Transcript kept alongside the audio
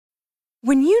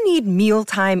When you need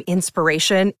mealtime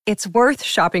inspiration, it's worth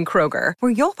shopping Kroger,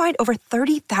 where you'll find over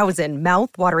 30,000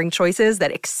 mouth-watering choices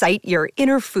that excite your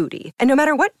inner foodie. And no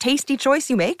matter what tasty choice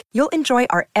you make, you'll enjoy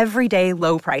our everyday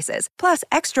low prices, plus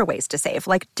extra ways to save,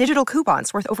 like digital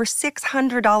coupons worth over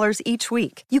 $600 each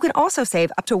week. You can also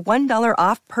save up to $1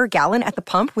 off per gallon at the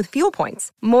pump with fuel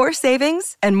points. More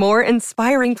savings and more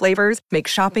inspiring flavors make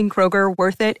shopping Kroger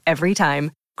worth it every time.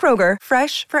 Kroger,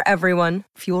 fresh for everyone.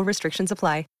 Fuel restrictions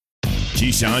apply.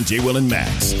 Keyshawn, J. Will, and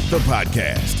Max, the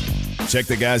podcast. Check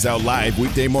the guys out live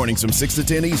weekday mornings from 6 to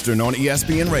 10 Eastern on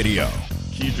ESPN Radio.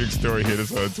 Kedrick Story hit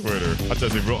us on Twitter. I try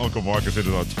to say real Uncle Marcus hit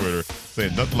us on Twitter,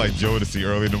 saying nothing like Jodeci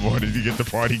early in the morning to get the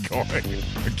party going.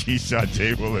 Keyshawn,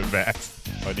 J. Will, and Max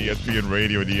on ESPN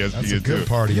Radio and ESPN2. That's a good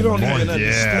party. You don't even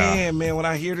understand, man, when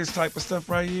I hear this type of stuff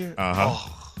right here.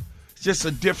 It's just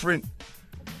a different.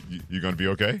 You going to be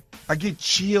okay? I get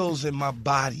chills in my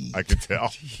body. I can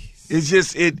tell. It's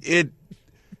just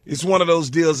it's one of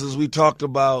those deals, as we talked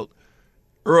about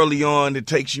early on, that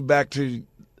takes you back to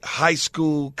high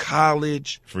school,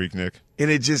 college. Freaknik. And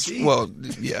it just, Jeez. well,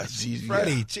 yeah.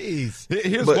 Freddie, jeez.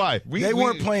 Here's why. They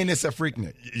weren't playing this at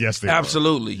Freaknik. Yes, they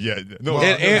absolutely. were. Yeah. No,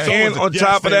 and on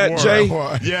top of that, Jay.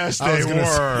 Yes, they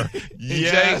were.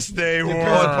 Yes, they were.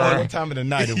 What time of the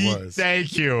night it was.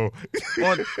 Thank you.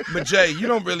 But, Jay, you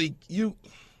don't really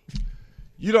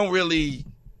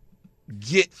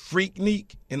get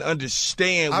Freaknik and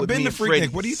understand what I've been to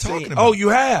Freaknik. What are you talking about? Oh, you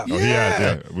have? Oh,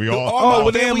 yeah. We all. All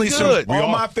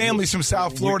my family's from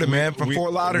South Florida, man, from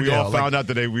Fort Lauderdale. We all found out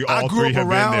today. I grew up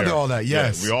around all that.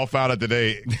 Yes, we all found out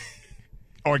today.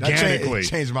 Organically, it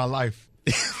changed my life.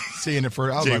 Seeing it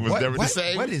for, I was Jay like, was never the what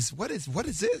same. is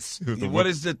this? What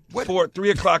is the 3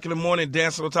 o'clock in the morning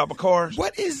dancing on top of cars?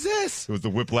 What is this? It was the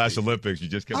Whiplash Olympics. You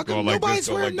just kept going like nobody's this.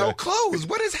 Nobody's wearing no clothes.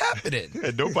 What is happening?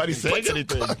 And nobody's saying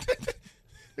anything.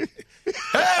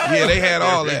 Yeah, they had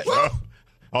all that.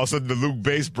 All of a sudden, the Luke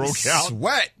bass broke out.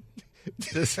 Sweat.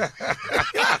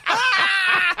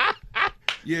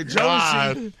 Yeah,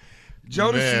 Jodeci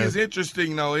is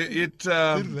interesting, though. To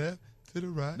the left, to the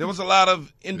right. There was a lot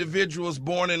of individuals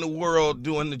born in the world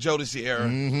during the Jodeci era.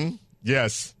 Mm-hmm.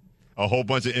 Yes, a whole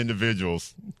bunch of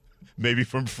individuals, maybe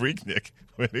from Freaknik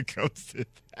when it comes to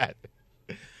that.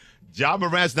 Ja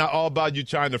Morant's not all about you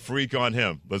trying to freak on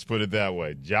him. Let's put it that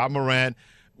way. Ja Morant,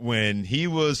 when he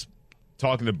was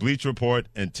talking to Bleacher Report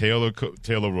and Taylor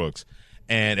Rooks,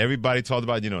 and everybody talked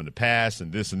about, in the past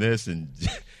and this, and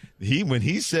when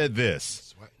he said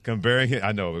this, comparing him,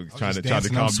 I know, trying to calm you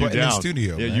down. In the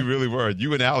studio, yeah, man. You really were.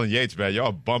 You and Alan Yates, man,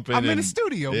 y'all bumping. I'm in the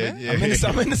studio, man. Yeah. I'm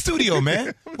in the studio,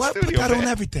 man. What? Put that on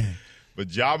everything.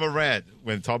 But Ja Morant,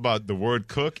 when talking about the word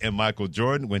cook and Michael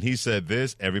Jordan, when he said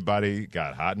this, everybody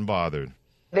got hot and bothered.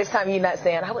 This time you're not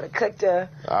saying, I would have cooked I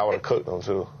would have cooked them,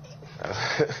 too.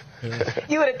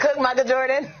 You would have cooked Michael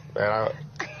Jordan? Man,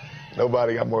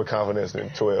 nobody got more confidence than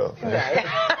 12. Right.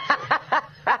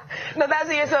 No, that's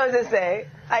what you're supposed to say.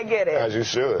 I get it. As you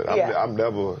should. Yeah. I'm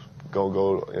never going to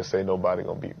go and say nobody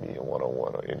going to beat me in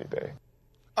one-on-one or anything.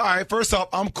 All right, first off,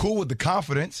 I'm cool with the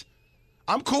confidence.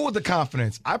 I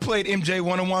played MJ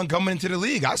one-on-one coming into the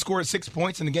league. I scored 6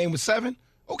 points in the game with 7.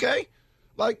 Okay.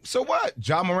 So what?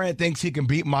 Ja Morant thinks he can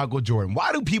beat Michael Jordan.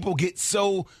 Why do people get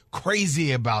so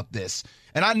crazy about this?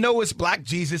 And I know it's Black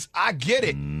Jesus. I get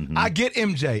it. Mm-hmm. I get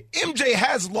MJ. MJ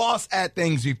has lost at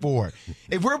things before.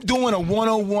 If we're doing a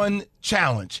one-on-one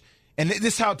challenge, and this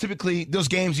is how typically those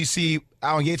games you see,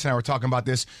 Alan Yates and I were talking about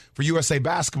this for USA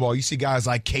Basketball. You see guys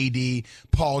like KD,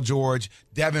 Paul George,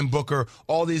 Devin Booker,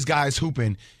 all these guys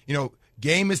hooping.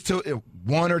 Game is to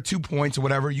 1 or 2 points or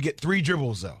whatever. You get 3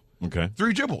 dribbles, though. Okay.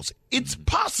 3 dribbles. It's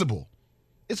possible.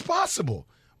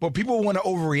 But people want to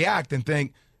overreact and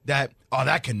think that,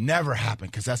 that can never happen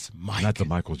because that's Mike. Not to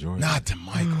Michael Jordan. Not to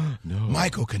Michael. No.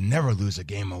 Michael can never lose a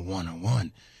game of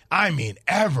one-on-one. I mean,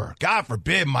 ever. God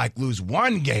forbid Mike lose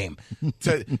one game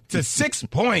to 6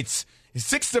 points.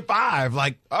 6-5.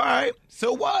 Like, all right,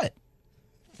 so what?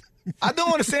 I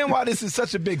don't understand why this is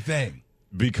such a big thing.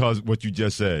 Because what you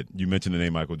just said, you mentioned the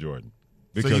name Michael Jordan.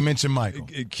 Because so you mentioned Michael.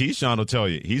 Keyshawn will tell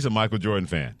you he's a Michael Jordan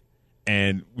fan.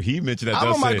 And he mentioned that.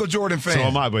 I'm a Michael Jordan fan. So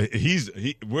am I, but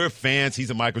we're fans. He's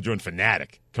a Michael Jordan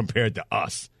fanatic compared to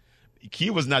us.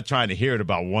 Key was not trying to hear it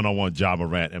about one-on-one Ja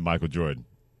Morant and Michael Jordan.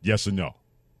 Yes or no?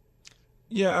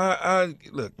 Yeah, I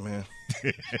look, man.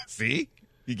 See?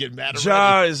 You get mad already.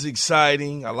 Ja is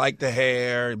exciting. I like the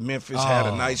hair. Memphis had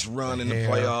a nice run in the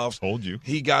playoffs. Told you.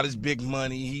 He got his big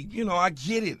money. I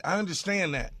get it. I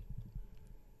understand that.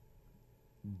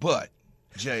 But,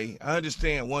 Jay, I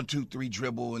understand 1, 2, 3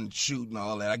 dribble and shoot and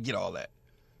all that. I get all that.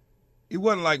 it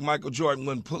wasn't like Michael Jordan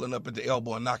wasn't pulling up at the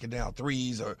elbow and knocking down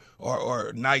threes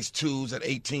or nice twos at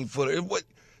 18-footer.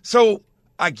 So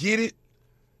I get it.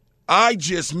 I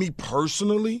just, me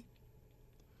personally,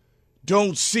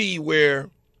 don't see where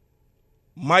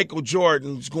Michael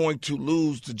Jordan's going to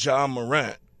lose to Ja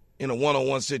Morant in a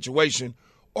one-on-one situation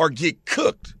or get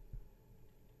cooked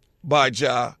by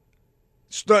Ja.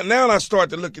 Now I start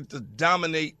to look at the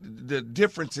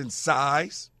difference in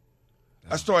size.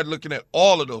 I started looking at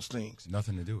all of those things.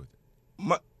 Nothing to do with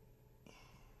it.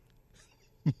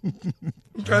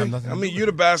 Okay. I mean, you're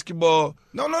the basketball.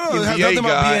 No. NBA It has nothing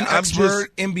about guy. being an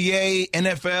expert, NBA,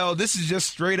 NFL. This is just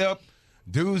straight up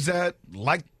dudes that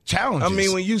like challenges. I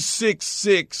mean, when you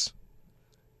 6'6"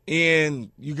 and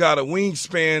you got a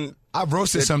wingspan. I've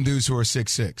roasted some dudes who are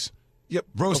 6'6". Yep.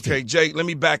 Roasted. Okay, Jay, let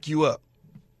me back you up.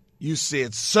 You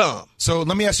said some. So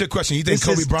let me ask you a question. You think This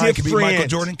Kobe is Bryant could beat Michael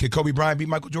different. Jordan? Could Kobe Bryant beat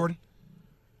Michael Jordan?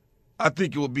 I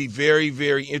think it would be very,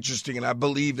 very interesting, and I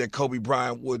believe that Kobe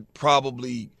Bryant would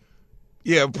probably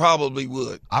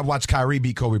would. I watched Kyrie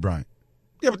beat Kobe Bryant.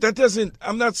 Yeah, but that doesn't.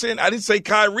 I didn't say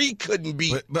Kyrie couldn't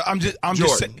beat. But I'm just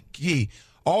saying,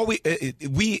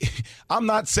 I'm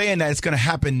not saying that it's going to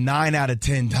happen 9 out of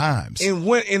 10 times. And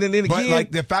then again, but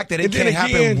like the fact that it can't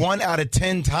happen 1 out of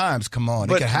 10 times, come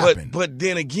on, it can happen. But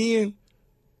then again,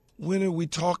 when are we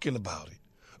talking about it?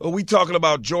 Are we talking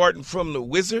about Jordan from the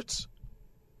Wizards?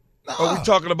 No. Are we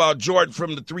talking about Jordan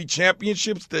from the 3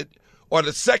 championships or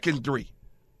the second 3?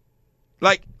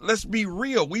 Like, let's be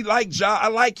real. We like Ja. I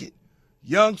like it.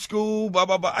 Young school, blah,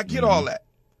 blah, blah. I get all that.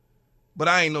 But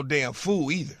I ain't no damn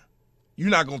fool either.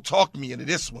 You're not going to talk me into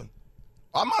this one.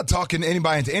 I'm not talking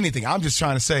anybody into anything. I'm just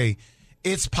trying to say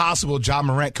it's possible Ja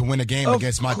Morant can win a game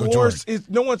against Michael Jordan.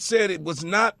 No one said it was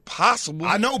not possible.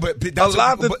 I know, but a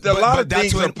lot of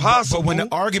things are possible. But when the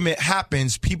argument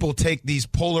happens, people take these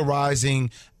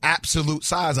polarizing absolute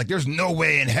sides. Like, there's no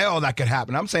way in hell that could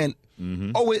happen. I'm saying,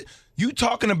 you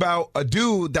talking about a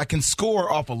dude that can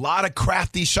score off a lot of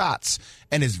crafty shots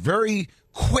and is very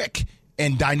quick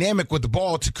and dynamic with the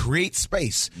ball to create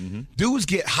space. Dudes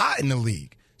get hot in the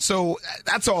league. So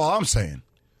that's all I'm saying.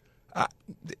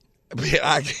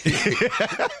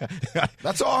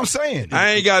 That's all I'm saying.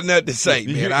 I ain't got nothing to say,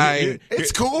 man.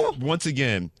 It's cool. Once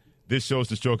again, this shows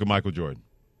the stroke of Michael Jordan.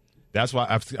 That's why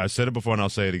I've said it before and I'll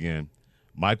say it again.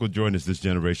 Michael Jordan is this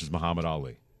generation's Muhammad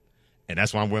Ali. And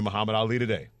that's why I'm wearing Muhammad Ali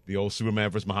today, the old Superman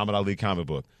versus Muhammad Ali comic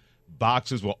book.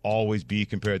 Boxers will always be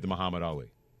compared to Muhammad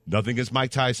Ali. Nothing against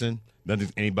Mike Tyson, nothing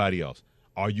against anybody else.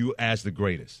 Are you as the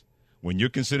greatest? When you're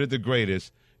considered the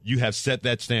greatest, you have set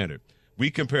that standard.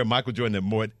 We compare Michael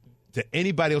Jordan to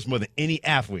anybody else more than any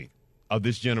athlete of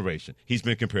this generation. He's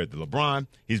been compared to LeBron.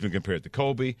 He's been compared to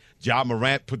Kobe. Ja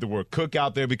Morant put the word cook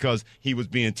out there because he was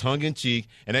being tongue-in-cheek,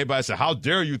 and everybody said, how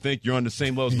dare you think you're on the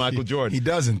same level as Michael Jordan? He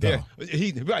doesn't, though.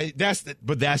 Yeah,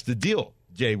 but that's the deal,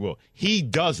 Jay Will. He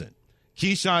doesn't.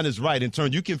 Keyshawn is right. In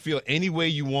turn, you can feel any way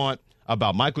you want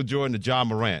about Michael Jordan or Ja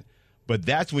Morant, but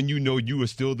that's when you know you are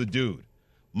still the dude.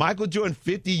 Michael Jordan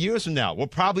 50 years from now will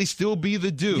probably still be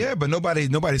the dude. Yeah, but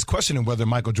nobody's questioning whether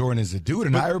Michael Jordan is a dude or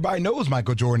not. Everybody knows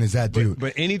Michael Jordan is that dude.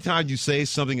 But anytime you say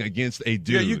something against a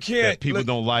dude you can't, that people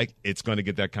don't like, it's going to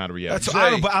get that kind of reaction.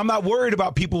 But I'm not worried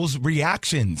about people's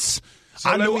reactions. So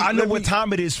I know what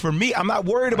time it is for me. I'm not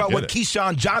worried about what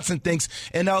Keyshawn Johnson thinks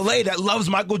in L.A. that loves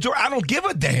Michael Jordan. I don't give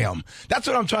a damn. That's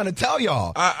what I'm trying to tell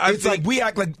y'all. It's like we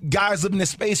act like guys live in this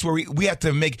space where we have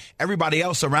to make everybody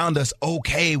else around us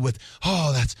okay with,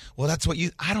 that's what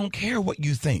you – I don't care what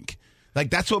you think.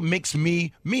 Like, that's what makes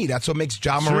me me. That's what makes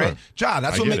Ja Morant Ja.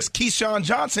 That's what makes Keyshawn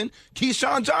Johnson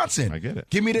Keyshawn Johnson. I get it.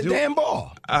 Give me the damn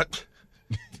ball.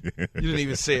 You didn't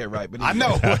even say it right. But I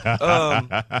know.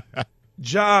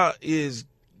 Ja is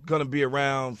going to be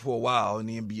around for a while in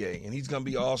the NBA, and he's going to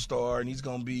be all-star, and he's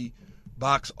going to be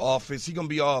box office. He's going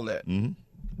to be all that. Mm-hmm.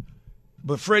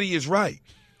 But Freddie is right.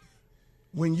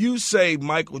 When you say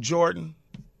Michael Jordan,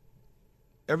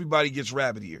 everybody gets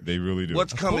rabbit ears. They really do.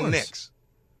 What's coming next?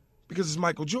 Because it's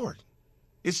Michael Jordan.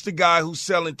 It's the guy who's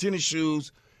selling tennis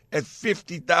shoes at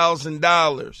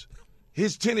 $50,000.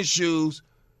 His tennis shoes,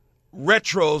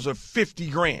 retros, are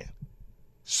 $50,000.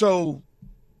 So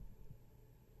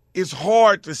it's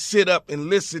hard to sit up and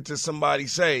listen to somebody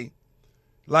say,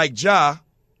 like Ja,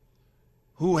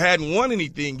 who hadn't won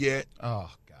anything yet.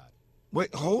 Oh, God.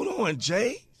 Wait, hold on,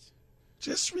 Jay.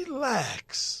 Just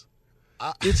relax.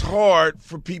 It's hard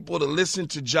for people to listen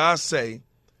to Ja say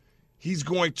he's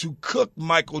going to cook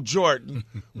Michael Jordan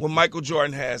when Michael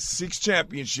Jordan has 6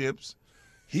 championships.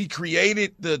 He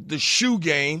created the shoe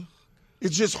game.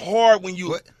 It's just hard when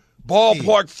you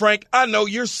ballpark Frank. I know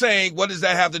you're saying, what does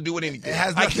that have to do with anything? It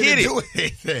has nothing to do with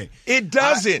anything. It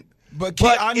doesn't. But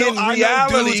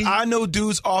I know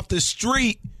dudes off the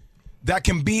street that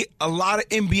can beat a lot of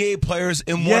NBA players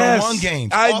in one-on-one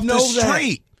games. I know the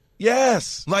street. That.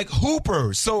 Yes. Like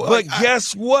hoopers. So, but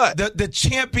guess what? The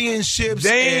championships,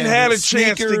 they ain't had a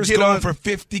chance to get going on for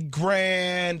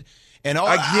 $50,000 and all.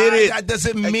 I get it. That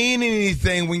doesn't mean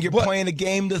anything when you're playing a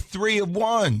game to 3 of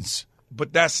 1s.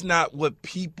 But that's not what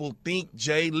people think,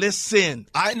 Jay. Listen.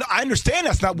 I understand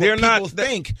that's not what people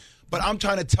think, but I'm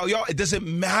trying to tell y'all it doesn't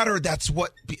matter. That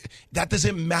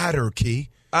doesn't matter, Key.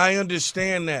 I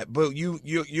understand that, but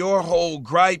your whole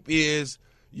gripe is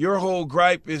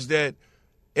that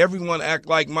everyone act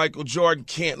like Michael Jordan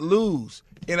can't lose,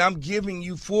 and I'm giving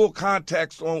you full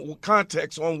context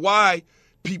on why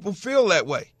people feel that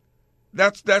way.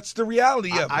 That's the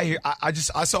reality of it.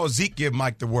 I saw Zeke give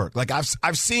Mike the work. Like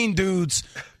I've seen dudes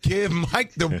give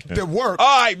Mike the work.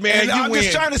 All right, man. I'm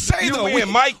just trying to say you though,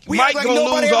 win. Mike gonna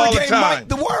lose all the time. Mike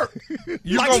the work.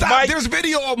 There's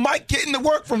video of Mike getting the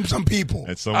work from some people.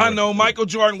 I know Michael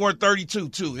Jordan wore 32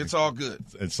 too. It's all good.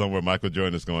 And somewhere Michael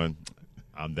Jordan is going,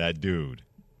 I'm that dude.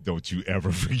 Don't you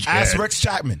ever forget. Ask Rex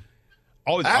Chapman.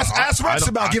 Ask Rex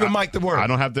about giving Mike the work. I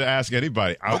don't have to ask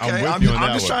anybody. I'm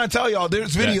just trying to tell y'all,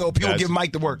 there's video of people giving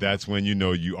Mike the work. That's when you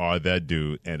know you are that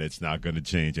dude, and it's not going to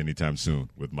change anytime soon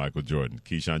with Michael Jordan.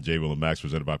 Keyshawn, J. Will, and Max,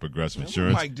 presented by Progressive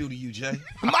Insurance. What Mike do to you, Jay?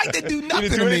 Mike didn't do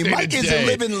nothing to me. Mike is a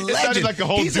living legend.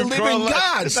 He's a living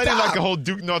god. It's not even like a whole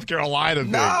Duke, North Carolina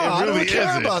thing. No, I don't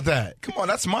care about that. Come on,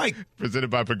 that's Mike.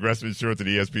 Presented by Progressive Insurance and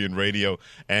ESPN Radio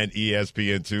and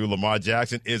ESPN2. Lamar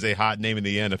Jackson is a hot name in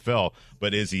the NFL,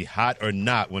 but is he hot or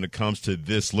not when it comes to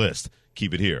this list?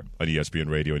 Keep it here on ESPN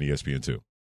Radio and ESPN2.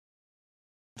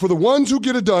 For the ones who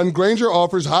get it done, Grainger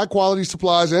offers high-quality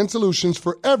supplies and solutions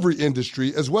for every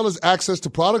industry, as well as access to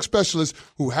product specialists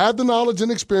who have the knowledge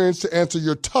and experience to answer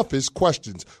your toughest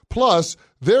questions. Plus,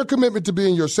 their commitment to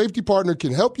being your safety partner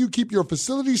can help you keep your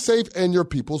facility safe and your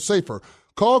people safer.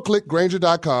 Call, click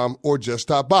Grainger.com, or just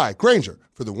stop by. Grainger,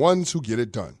 for the ones who get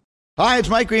it done. Hi, it's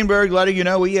Mike Greenberg letting you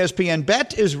know ESPN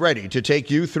Bet is ready to take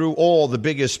you through all the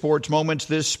biggest sports moments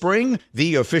this spring.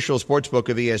 The official sportsbook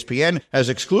of ESPN has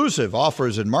exclusive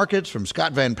offers and markets from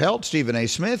Scott Van Pelt, Stephen A.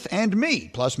 Smith, and me,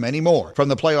 plus many more. From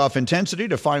the playoff intensity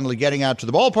to finally getting out to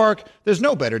the ballpark, there's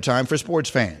no better time for sports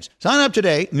fans. Sign up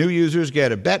today. New users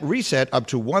get a bet reset up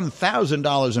to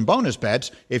 $1,000 in bonus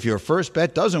bets if your first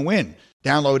bet doesn't win.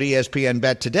 Download ESPN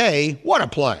Bet today. What a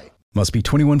play. Must be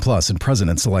 21 plus and present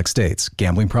in select states.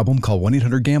 Gambling problem? Call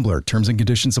 1-800-GAMBLER. Terms and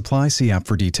conditions apply. See app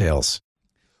for details.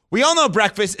 We all know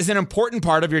breakfast is an important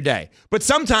part of your day. But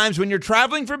sometimes when you're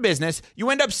traveling for business, you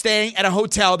end up staying at a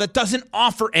hotel that doesn't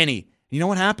offer any. You know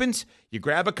what happens? You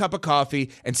grab a cup of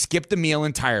coffee and skip the meal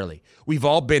entirely. We've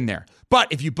all been there.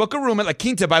 But if you book a room at La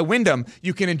Quinta by Wyndham,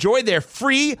 you can enjoy their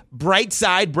free Bright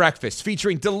Side breakfast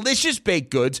featuring delicious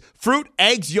baked goods, fruit,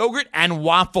 eggs, yogurt, and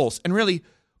waffles. And really,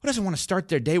 who doesn't want to start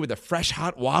their day with a fresh,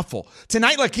 hot waffle?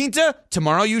 Tonight, La Quinta,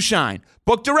 tomorrow you shine.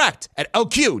 Book direct at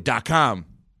LQ.com.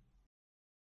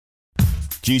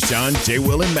 Keyshawn, J.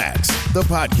 Will, and Max, the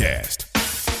podcast.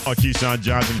 Keyshawn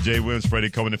Johnson, Jay Williams, Freddie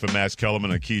coming in for Max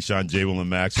Kellerman on Keyshawn, J. Will, and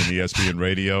Max on ESPN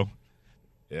Radio.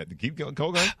 Yeah, keep going.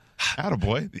 Go.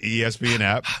 Attaboy. The ESPN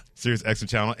app, Sirius XM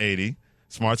Channel 80,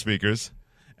 smart speakers,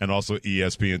 and also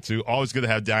ESPN2. Always good to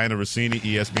have Diana Rossini,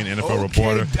 ESPN NFL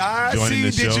reporter, joining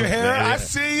the show. Did your hair? I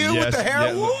see you with the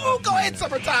hair. Woo, go ahead,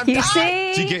 summertime. You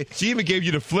see? She even gave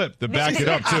you the flip to back it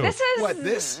up, too. This is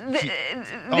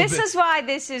why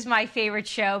this is my favorite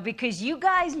show, because you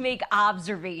guys make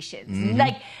observations. Mm-hmm.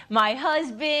 Like my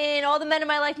husband, all the men in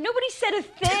my life, nobody said a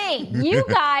thing. You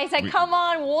guys, I come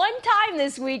on one time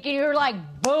this week, and you're like,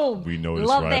 boom. We noticed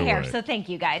love right the hair. away. So thank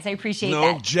you, guys. I appreciate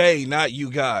that. No, Jay, not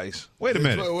you guys. Wait a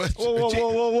minute.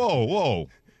 Whoa.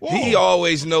 He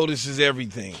always notices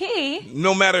everything.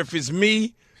 No matter if it's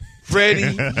me,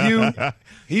 Freddie, you.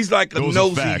 He's like a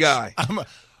nosy guy.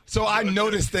 So I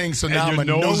notice things, so now I'm a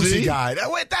nosy guy.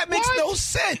 That makes no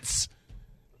sense.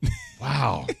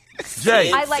 Wow.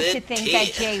 Jay. I like to think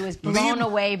that Jay was blown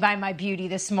away by my beauty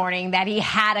this morning, that he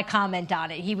had a comment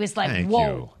on it. He was like,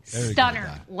 whoa,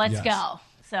 stunner, let's go.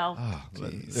 So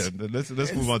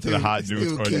let's move on to the hot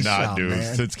news or not news.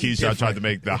 Man. Since Keyshawn tried to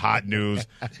make the hot news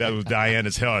that was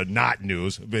Diana's hair not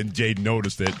news, then Jay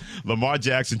noticed it. Lamar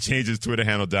Jackson changed his Twitter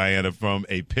handle, Diana, from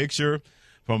a picture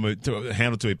to a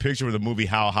handle to a picture of the movie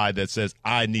How High that says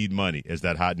 "I need money." Is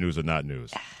that hot news or not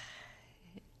news?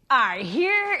 All right,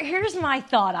 here's my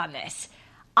thought on this.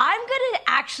 I'm going to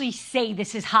actually say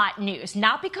this is hot news,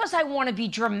 not because I want to be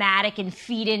dramatic and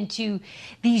feed into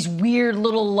these weird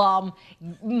little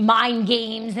mind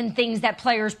games and things that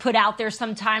players put out there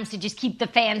sometimes to just keep the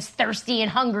fans thirsty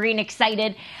and hungry and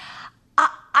excited.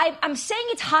 I'm saying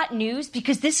it's hot news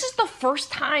because this is the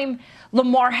first time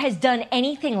Lamar has done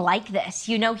anything like this.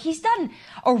 You know, he's done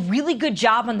a really good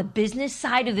job on the business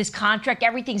side of this contract.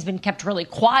 Everything's been kept really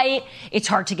quiet. It's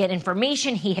hard to get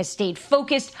information. He has stayed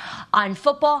focused on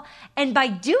football. And by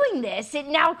doing this, it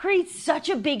now creates such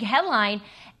a big headline.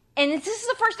 And this is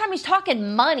the first time he's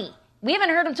talking money. We haven't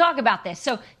heard him talk about this.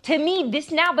 So to me,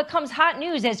 this now becomes hot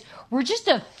news as we're just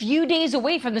a few days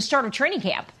away from the start of training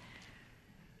camp.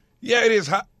 Yeah, it is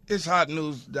hot. It's hot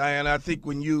news, Diana. I think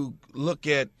when you look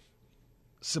at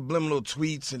subliminal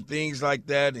tweets and things like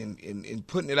that and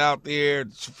putting it out there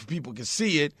so people can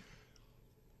see it,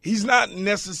 he's not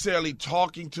necessarily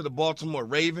talking to the Baltimore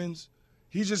Ravens.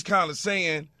 He's just kind of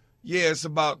saying, yeah, it's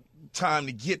about time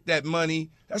to get that money.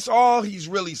 That's all he's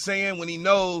really saying when he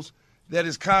knows that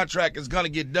his contract is going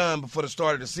to get done before the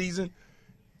start of the season.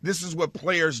 This is what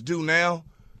players do now.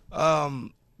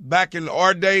 Back in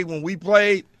our day when we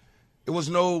played, there was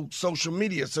no social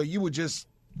media, so you would just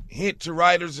hint to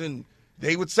writers and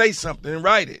they would say something and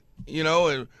write it, you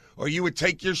know, or you would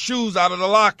take your shoes out of the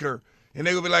locker and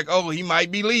they would be like, oh, he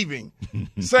might be leaving.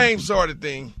 Same sort of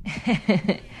thing.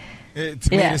 To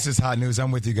me, this is hot news. I'm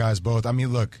with you guys both. I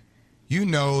mean, look, you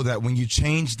know that when you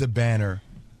change the banner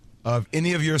of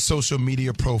any of your social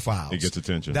media profiles, it gets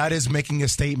attention. That is making a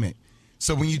statement.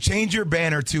 So when you change your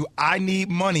banner to I need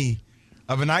money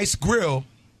of a nice grill,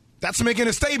 that's making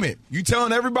a statement. You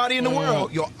telling everybody in the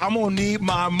world, yo, I'm going to need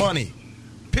my money.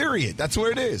 Period. That's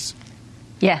where it is.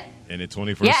 Yeah. In the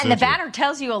 21st century. and the banner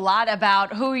tells you a lot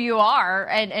about who you are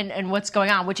and what's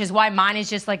going on, which is why mine is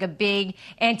just like a big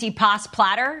antipasto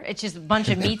platter. It's just a bunch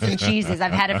of meats and cheeses.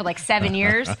 I've had it for like 7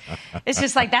 years. It's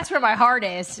just like that's where my heart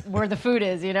is, where the food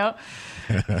is, you know?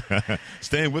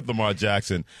 Staying with Lamar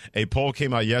Jackson, a poll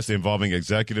came out yesterday involving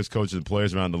executives, coaches, and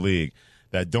players around the league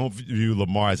that don't view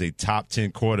Lamar as a top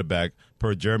 10 quarterback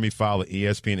per Jeremy Fowler,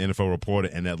 ESPN NFL reporter,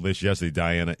 and that list yesterday.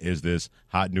 Diana, is this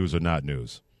hot news or not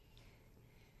news?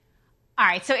 All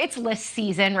right, so it's list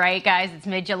season, right, guys? It's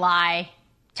mid-July.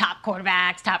 Top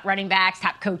quarterbacks, top running backs,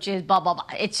 top coaches, blah, blah, blah.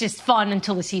 It's just fun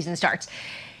until the season starts.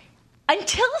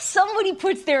 Until somebody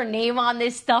puts their name on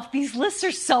this stuff, these lists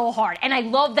are so hard. And I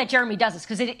love that Jeremy does this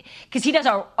because he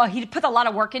puts a lot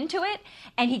of work into it,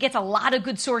 and he gets a lot of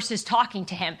good sources talking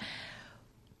to him.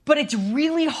 But it's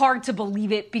really hard to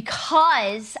believe it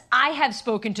because I have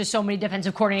spoken to so many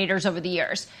defensive coordinators over the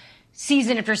years,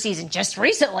 season after season, just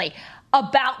recently,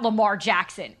 about Lamar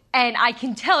Jackson. And I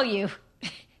can tell you,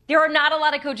 there are not a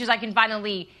lot of coaches I can find in the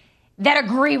league that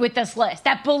agree with this list,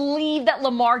 that believe that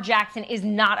Lamar Jackson is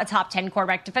not a top 10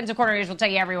 quarterback. Defensive coordinators will tell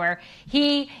you everywhere.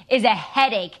 He is a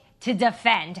headache to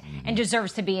defend and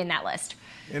deserves to be in that list.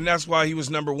 And that's why he was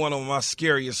number one on my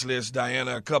scariest list,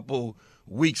 Diana, a couple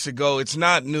weeks ago. It's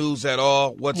not news at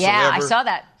all whatsoever. Yeah, I saw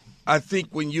that. I think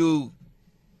when you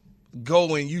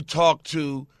go and you talk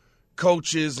to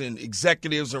coaches and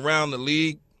executives around the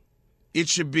league, it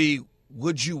should be,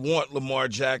 would you want Lamar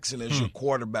Jackson as your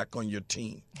quarterback on your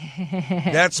team?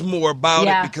 That's more about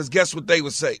it, because guess what they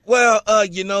would say? Well, of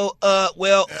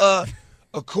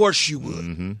course you would.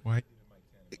 Mm-hmm.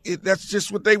 That's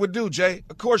just what they would do, Jay.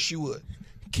 Of course you would.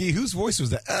 Key, whose voice was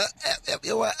that?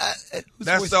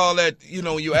 That's all that, you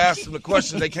know, you ask them the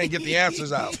questions, they can't get the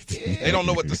answers out. They don't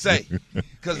know what to say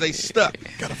because they stuck.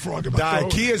 Got a frog in my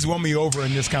throat. Key has won me over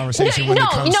in this conversation when it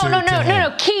comes to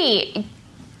No, Key.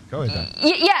 Go ahead,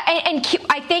 Yeah, and Key,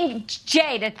 I think,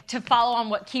 Jay, to follow on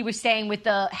what Key was saying with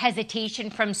the hesitation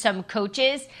from some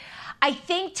coaches, I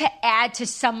think to add to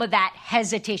some of that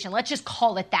hesitation, let's just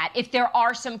call it that, if there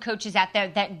are some coaches out there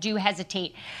that do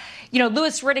hesitate, you know,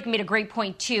 Louis Riddick made a great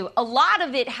point, too. A lot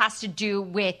of it has to do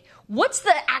with what's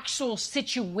the actual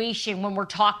situation when we're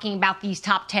talking about these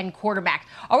top 10 quarterbacks.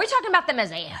 Are we talking about them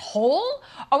as a whole?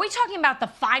 Are we talking about the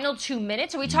final 2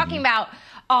 minutes? Are we talking about,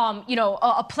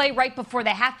 a play right before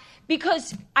the half?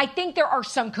 Because I think there are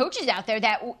some coaches out there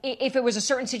that, if it was a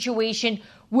certain situation,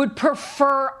 would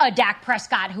prefer a Dak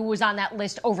Prescott who was on that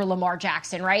list over Lamar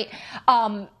Jackson, right?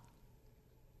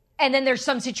 And then there's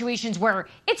some situations where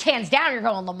it's hands down you're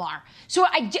going Lamar. So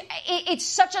it's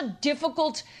such a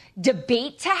difficult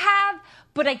debate to have,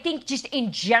 but I think just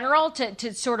in general,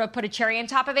 to sort of put a cherry on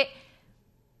top of it,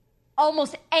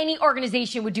 almost any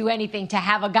organization would do anything to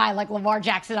have a guy like Lamar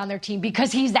Jackson on their team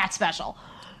because he's that special.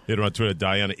 Hit her on Twitter,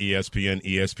 Diana ESPN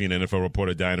NFL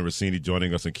reporter Diana Rossini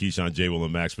joining us on Keyshawn, J. Will,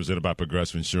 and Max, presented by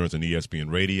Progressive Insurance and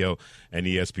ESPN Radio and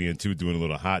ESPN2, doing a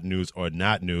little hot news or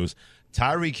not news.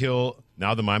 Tyreek Hill,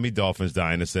 now the Miami Dolphins,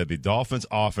 Diana, said the Dolphins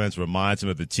offense reminds him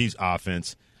of the Chiefs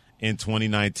offense in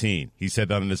 2019. He said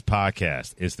that on his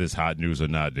podcast. Is this hot news or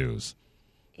not news?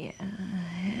 Yeah.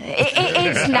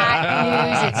 It's not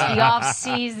news. It's the off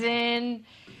season.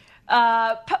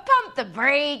 pump the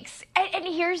brakes. And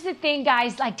here's the thing,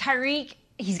 guys. Like Tyreek,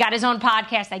 he's got his own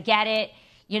podcast. I get it.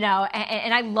 And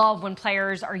I love when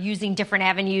players are using different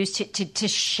avenues to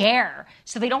share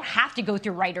so they don't have to go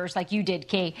through writers like you did,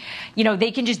 Kay.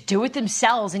 They can just do it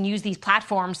themselves and use these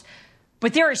platforms.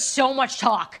 But there is so much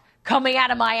talk coming out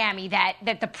of Miami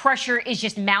that the pressure is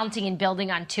just mounting and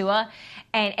building on Tua.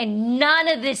 And none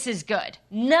of this is good.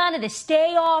 None of this.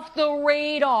 Stay off the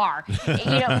radar.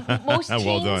 Most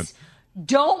teams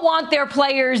don't want their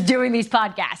players doing these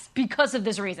podcasts because of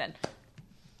this reason.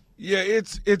 Yeah,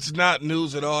 it's not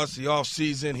news at all. It's the off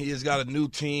season. He has got a new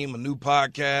team, a new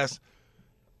podcast,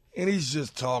 and he's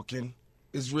just talking.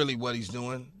 Is really what he's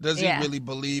doing. Does he really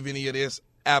believe any of this?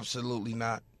 Absolutely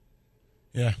not.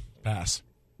 Yeah, pass.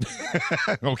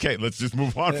 Okay, let's just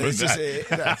move on from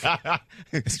that.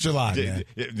 It's July, man.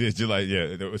 It's July, yeah.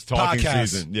 It was talking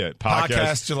season. Yeah,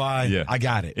 podcast July. Yeah. I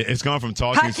got it. It's gone from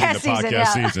talking season to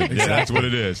podcast season. Yeah, that's what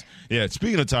it is. Yeah,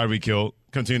 speaking of Tyreek Hill,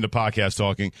 continue the podcast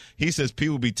talking. He says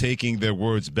people will be taking their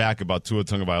words back about Tua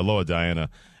Tagovailoa,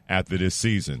 Diana, after this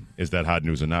season. Is that hot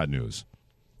news or not news?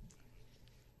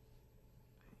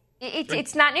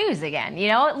 It's not news again.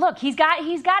 Look, he's got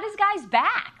his guys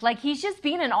back. Like, he's just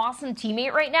being an awesome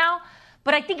teammate right now.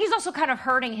 But I think he's also kind of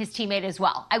hurting his teammate as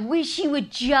well. I wish he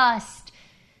would just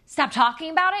stop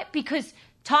talking about it, because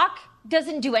talk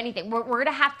doesn't do anything. We're going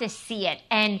to have to see it.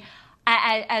 And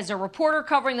as a reporter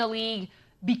covering the league,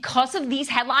 because of these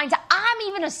headlines, I'm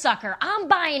even a sucker. I'm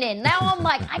buying in. Now I'm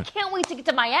like, I can't wait to get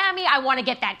to Miami. I want to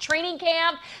get that training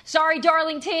camp. Sorry,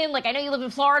 Darlington. Like, I know you live in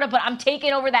Florida, but I'm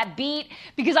taking over that beat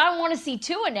because I want to see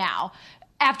Tua now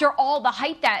after all the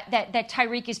hype that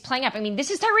Tyreek is playing up. I mean,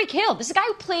 this is Tyreek Hill. This is a guy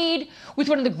who played with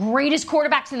one of the greatest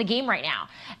quarterbacks in the game right now.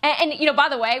 And by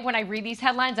the way, when I read these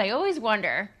headlines, I always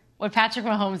wonder what Patrick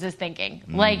Mahomes is thinking.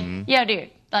 Mm-hmm. Like,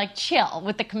 dude, like, chill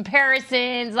with the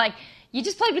comparisons. Like, you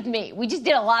just played with me. We just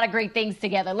did a lot of great things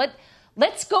together.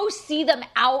 Let's go see them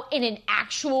out in an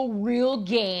actual real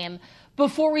game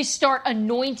before we start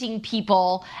anointing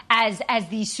people as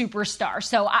these superstars.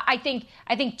 So I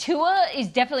think Tua is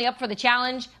definitely up for the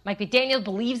challenge. Mike McDaniel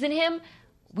believes in him.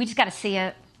 We just got to see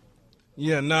it.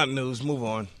 Yeah, not news. Move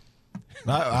on.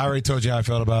 I already told you how I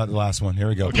felt about the last one. Here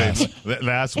we go. Okay,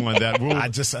 last one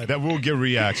that will get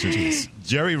reactions.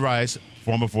 Jerry Rice,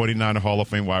 former 49er Hall of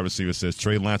Fame wide receiver, says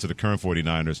Trey Lance of the current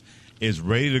 49ers is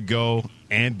ready to go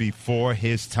and before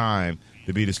his time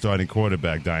to be the starting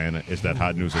quarterback. Diana, is that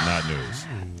hot news or not news?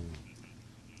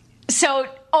 So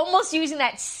almost using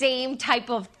that same type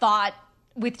of thought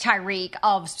with Tyreek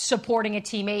of supporting a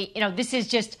teammate. This is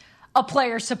just a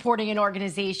player supporting an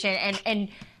organization. And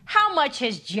how much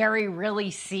has Jerry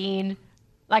really seen,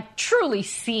 like truly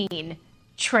seen,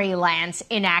 Trey Lance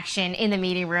in action in the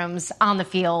meeting rooms, on the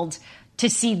field, to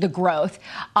see the growth?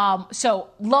 So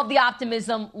love the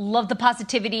optimism, love the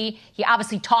positivity. He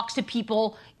obviously talks to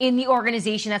people in the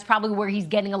organization. That's probably where he's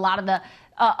getting a lot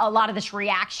of this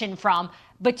reaction from.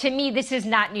 But to me, this is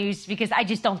not news because I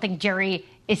just don't think Jerry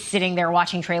is sitting there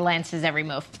watching Trey Lance's every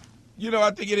move.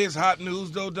 I think it is hot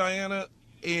news, though, Diana.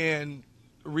 And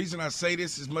the reason I say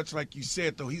this is much like you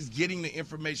said, though, he's getting the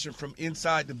information from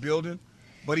inside the building.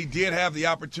 But he did have the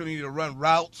opportunity to run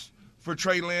routes for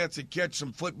Trey Lance and catch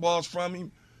some footballs from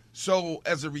him. So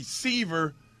as a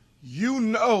receiver,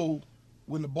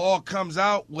 when the ball comes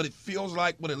out, what it feels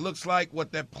like, what it looks like,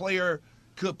 what that player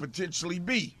could potentially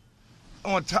be.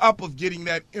 On top of getting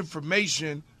that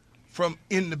information from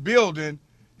in the building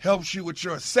helps you with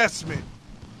your assessment.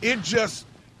 It just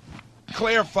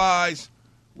clarifies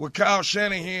what Kyle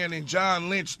Shanahan and John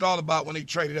Lynch thought about when they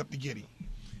traded up to get him.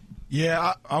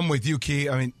 Yeah, I'm with you, Key.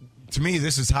 I mean, to me,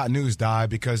 this is hot news, Di,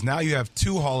 because now you have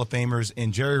two Hall of Famers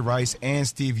in Jerry Rice and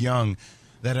Steve Young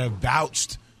that have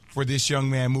vouched for this young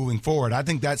man moving forward. I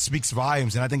think that speaks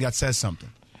volumes, and I think that says something.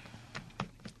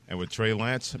 And with Trey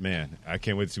Lance, man, I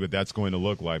can't wait to see what that's going to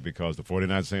look like because the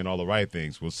 49ers are saying all the right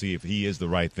things. We'll see if he is the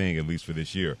right thing, at least for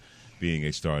this year, being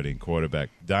a starting quarterback.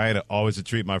 Diana, always a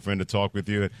treat, my friend, to talk with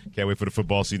you. Can't wait for the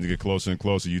football season to get closer and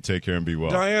closer. You take care and be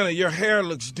well. Diana, your hair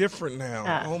looks different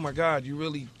now. Oh, my God. You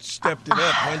really stepped it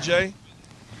up, huh, Jay?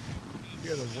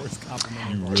 You're the worst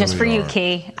compliment. Really just for you,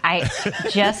 Key.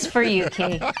 Just for you,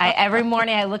 Key. Every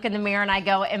morning I look in the mirror and I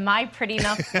go, am I pretty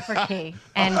enough for Key?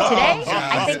 And today,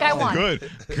 I think I won. Good.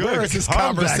 Where is this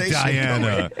conversation,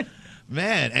 Diana?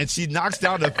 Man, and she knocks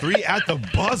down a 3 at the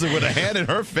buzzer with a hand in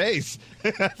her face.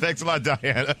 Thanks a lot,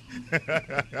 Diana.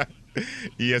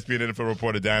 ESPN NFL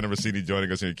reporter Diana Rossini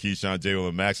joining us here, Keyshawn, J. Will,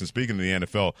 and Max. And speaking of the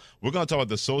NFL, we're going to talk about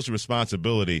the social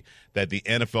responsibility that the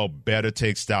NFL better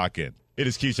take stock in. It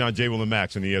is Keyshawn, J. Will, and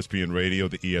Max on ESPN Radio,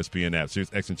 the ESPN app, Sirius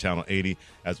XM Channel 80,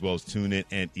 as well as TuneIn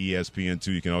and ESPN2.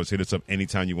 You can always hit us up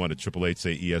anytime you want at 888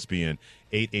 say ESPN,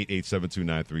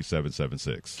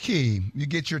 888-729-3776. Key, you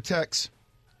get your text.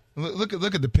 Look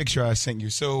at the picture I sent you.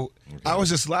 So I was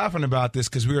just laughing about this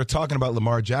because we were talking about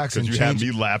Lamar Jackson. Because you had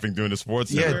me laughing during the sports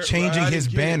center. Yeah, changing his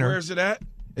banner. Where's it at?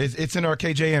 It's in our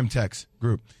KJM text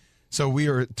group. So we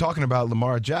were talking about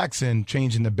Lamar Jackson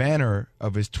changing the banner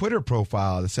of his Twitter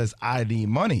profile that says "I need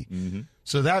money." Mm-hmm.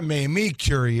 So that made me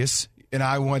curious, and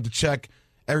I wanted to check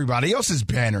everybody else's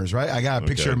banners. Right, I got a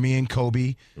picture of me and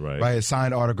Kobe, right? A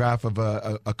signed autograph of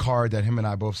a card that him and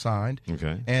I both signed.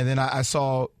 Okay, and then I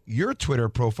saw your Twitter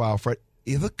profile, Fred.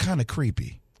 It looked kind of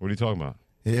creepy. What are you talking about?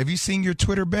 Have you seen your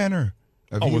Twitter banner?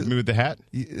 With me with the hat?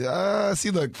 See,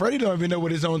 look, Freddie don't even know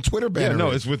what his own Twitter banner is.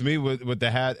 No, it's with me with the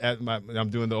hat. I'm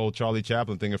doing the old Charlie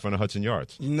Chaplin thing in front of Hudson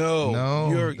Yards. No,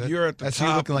 you're at the top,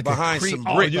 you looking like behind some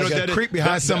bricks. Like a creep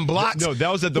behind some blocks. No, that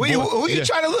was at the Who are you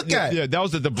trying to look at? Yeah, that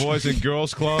was at the Boys and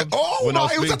Girls Club. It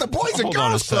was at the Boys and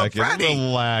Girls Club, Freddie.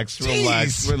 Relax,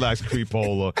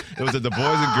 creepola. It was at the Boys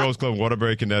and Girls Club in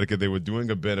Waterbury, Connecticut. They were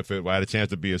doing a benefit. I had a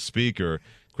chance to be a speaker.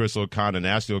 Chris O'Connor and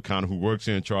Ashley O'Connor, who works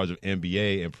here in charge of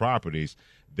NBA and properties,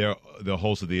 they're the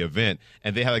host of the event,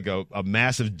 and they had like a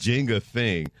massive Jenga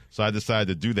thing. So I decided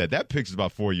to do that. That picture's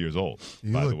about 4 years old,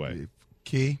 by the way.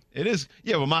 Key? It is,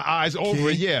 yeah, with my eyes over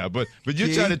it, yeah. But you're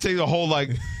trying to take the whole, like,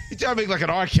 you're trying to make like an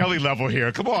R. Kelly level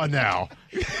here. Come on now.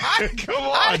 Come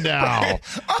on now.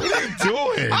 What are you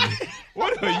doing?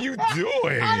 What are you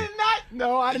doing? I did not.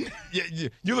 No, I didn't.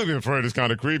 You looking for it is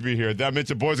kind of creepy here. That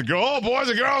mentioned Boys and Girls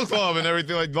Club and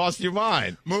everything, like, lost your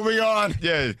mind. Moving on.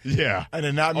 Yeah. I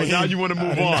did not mean. Now you want to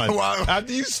move on.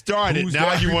 After you started,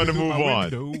 now you want to move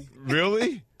on.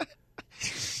 Really?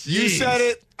 You said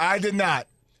it. I did not.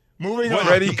 Moving on.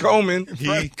 Freddie Coleman.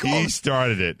 He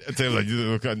started it. I tell you, like, you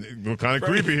look kind of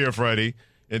creepy here, Freddie.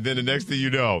 And then the next thing you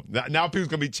know, now people's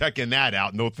going to be checking that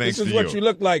out. No thanks to you. This is what you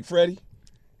look like, Freddie.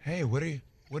 Hey, what are you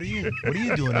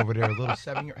doing over there, little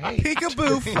 7-year-old? Hey,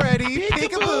 peekaboo, Freddie.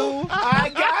 Peekaboo. I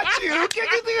got you.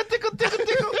 Tickle.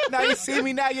 Now you see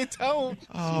me, now you're told.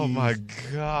 Oh, my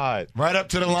God. Right up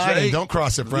to the line and don't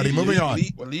cross it, Freddie. Moving on.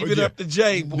 Leave it up to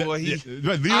Jay, boy. Leave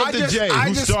it up to Jay,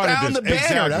 who started this.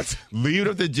 Exactly. Leave it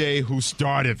up to Jay, who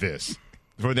started this.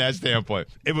 From that standpoint.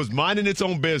 It was minding its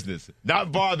own business,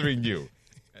 not bothering you.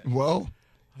 Well,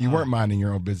 you weren't minding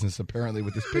your own business, apparently,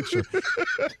 with this picture.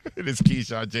 It is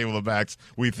Keyshawn, J. Will, and Max,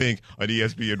 we think, on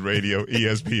ESPN Radio,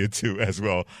 ESPN2, as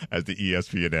well as the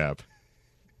ESPN app.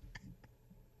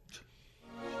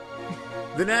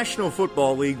 The National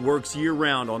Football League works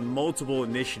year-round on multiple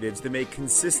initiatives that make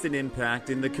consistent impact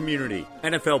in the community.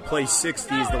 NFL Play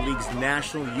 60 is the league's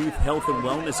national youth health and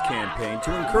wellness campaign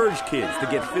to encourage kids to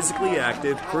get physically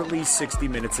active for at least 60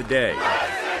 minutes a day.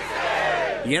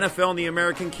 The NFL and the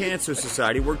American Cancer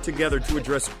Society work together to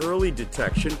address early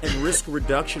detection and risk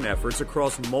reduction efforts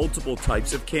across multiple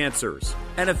types of cancers.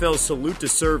 NFL's Salute to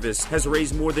Service has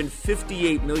raised more than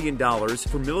 $58 million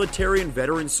for military and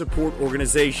veteran support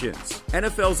organizations.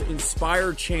 NFL's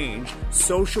Inspire Change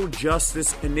social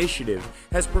justice initiative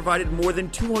has provided more than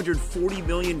 $240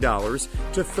 million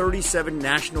to 37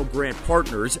 national grant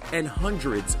partners and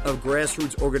hundreds of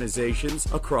grassroots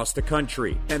organizations across the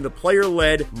country. And the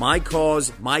player-led My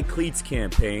Cause, My Cleats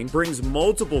campaign brings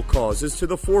multiple causes to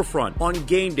the forefront on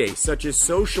game day, such as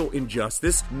social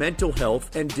injustice, mental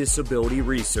health, and disability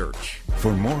research.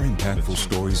 For more impactful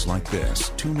stories like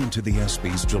this, tune into the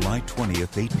ESPYs July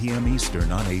 20th, 8 p.m.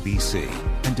 Eastern on ABC.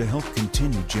 And to help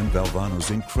continue Jim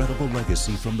Valvano's incredible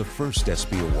legacy from the first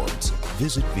ESPY Awards,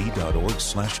 visit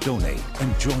v.org/donate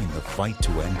and join the fight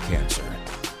to end cancer.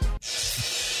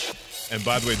 And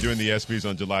by the way, during the ESPYs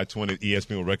on July 20th,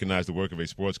 ESPN will recognize the work of a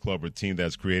sports club or team that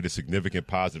has created significant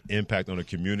positive impact on a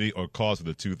community or cause of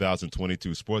the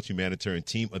 2022 Sports Humanitarian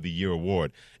Team of the Year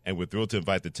Award. And we're thrilled to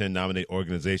invite the 10 nominated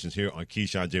organizations here on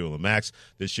Keyshawn, J. Will, and Max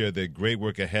to share their great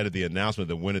work ahead of the announcement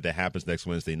of the winner that happens next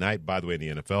Wednesday night. By the way, in the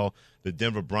NFL, the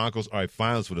Denver Broncos are a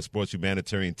finalist for the Sports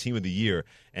Humanitarian Team of the Year,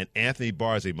 and Anthony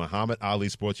Barr is a Muhammad Ali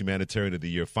Sports Humanitarian of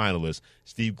the Year finalist.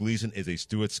 Steve Gleason is a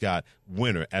Stuart Scott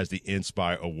winner as the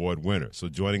Inspire Award winner. So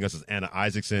joining us is Anna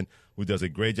Isaacson, who does a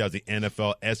great job as the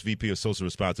NFL SVP of Social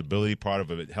Responsibility, part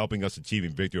of it helping us achieving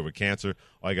victory over cancer.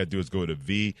 All you got to do is go to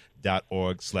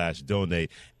v.org/donate.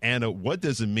 Anna, what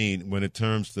does it mean when it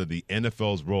comes to the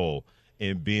NFL's role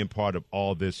in being part of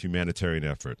all this humanitarian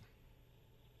effort?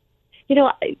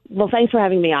 Well, thanks for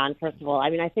having me on, first of all.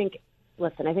 I think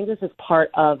this is part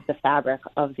of the fabric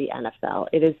of the NFL.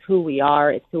 It is who we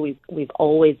are. It's who we've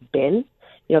always been.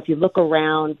 If you look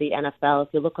around the NFL,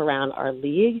 if you look around our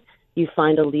league, you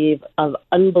find a league of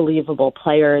unbelievable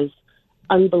players,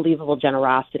 unbelievable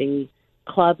generosity,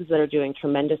 clubs that are doing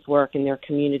tremendous work in their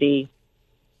community,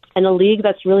 and a league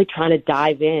that's really trying to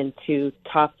dive into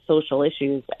tough social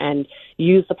issues and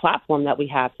use the platform that we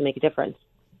have to make a difference.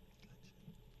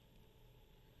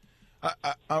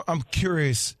 I'm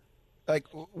curious, like,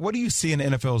 what do you see in the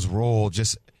NFL's role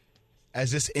just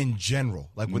in general,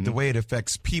 like with the way it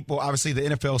affects people? Obviously, the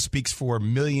NFL speaks for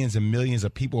millions and millions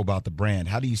of people about the brand.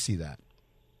 How do you see that?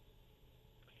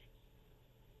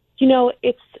 You know,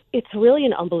 it's really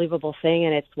an unbelievable thing,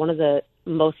 and it's one of the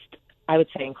most, I would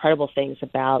say, incredible things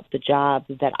about the job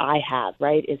that I have,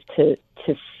 right, is to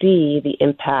see the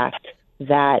impact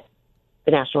that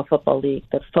the National Football League,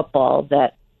 the football,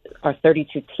 that our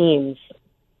 32 teams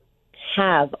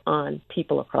have on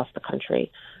people across the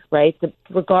country, right?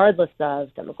 Regardless of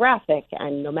demographic,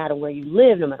 and no matter where you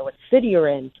live, no matter what city you're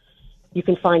in, you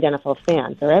can find NFL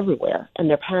fans. They're everywhere, and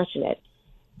they're passionate.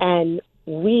 And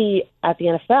we at the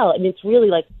NFL, I mean, it's really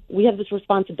like we have this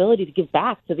responsibility to give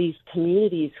back to these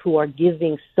communities who are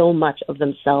giving so much of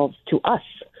themselves to us,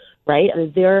 right? I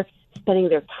mean, they're spending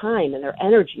their time and their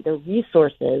energy, their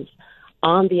resources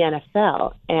on the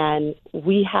NFL. And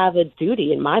we have a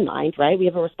duty, in my mind, right? We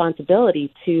have a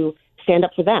responsibility to stand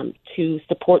up for them, to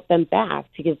support them back,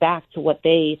 to give back to what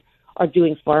they are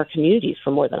doing for our communities for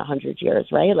more than 100 years,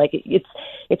 right? Like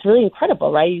it's really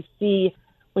incredible, right? You see,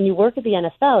 when you work at the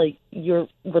NFL,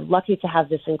 we're lucky to have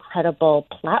this incredible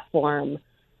platform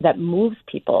that moves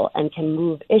people and can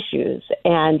move issues.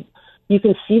 And you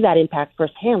can see that impact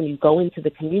firsthand when you go into the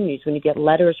communities, when you get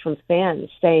letters from fans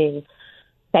saying,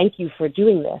 thank you for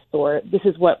doing this, or this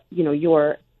is what, you know,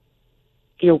 your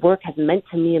work has meant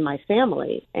to me and my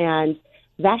family. And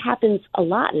that happens a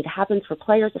lot. It happens for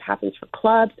players. It happens for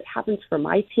clubs. It happens for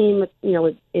my team, you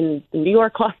know, in the New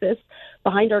York office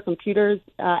behind our computers.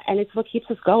 And it's what keeps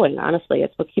us going, honestly.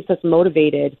 It's what keeps us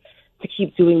motivated to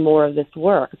keep doing more of this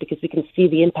work, because we can see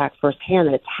the impact firsthand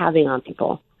that it's having on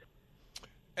people.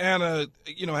 Anna,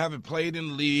 you know, having played in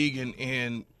the league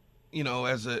and you know,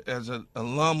 as an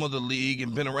alum of the league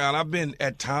and been around, I've been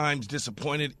at times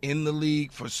disappointed in the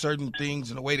league for certain things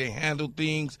and the way they handle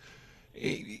things.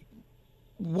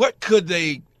 What could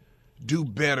they do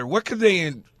better? What could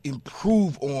they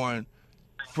improve on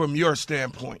from your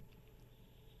standpoint?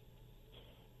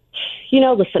 You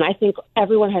know, listen, I think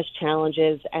everyone has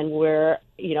challenges, and we're,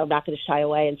 you know, not going to shy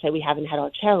away and say we haven't had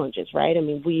our challenges, right? I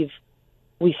mean,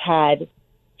 we've had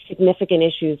significant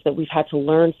issues that we've had to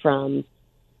learn from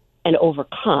and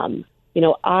overcome. You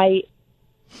know, I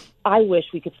wish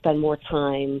we could spend more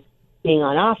time being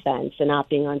on offense and not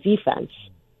being on defense,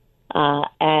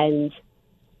 and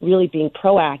really being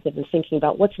proactive and thinking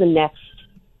about what's the next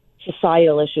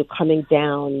societal issue coming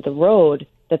down the road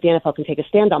that the NFL can take a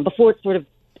stand on before it sort of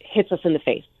hits us in the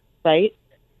face, right?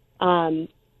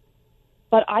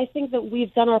 But I think that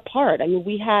we've done our part. I mean,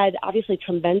 we had obviously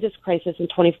tremendous crisis in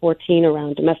 2014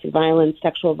 around domestic violence,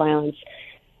 sexual violence,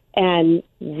 and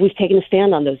we've taken a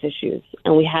stand on those issues,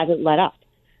 and we haven't let up.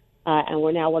 And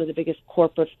we're now one of the biggest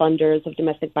corporate funders of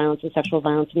domestic violence and sexual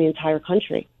violence in the entire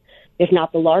country, if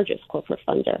not the largest corporate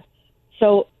funder.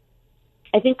 So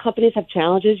I think companies have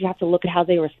challenges. You have to look at how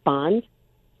they respond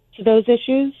to those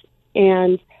issues.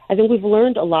 And I think we've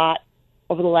learned a lot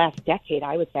over the last decade,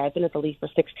 I would say. I've been at the league for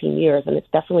 16 years, and it's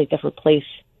definitely a different place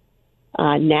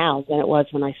now than it was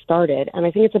when I started. And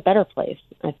I think it's a better place.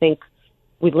 I think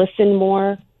we listen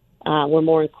more, we're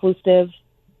more inclusive,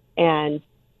 and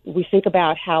we think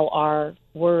about how our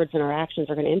words and our actions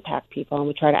are going to impact people, and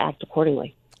we try to act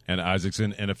accordingly. Anna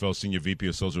Isaacson, NFL Senior VP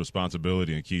of Social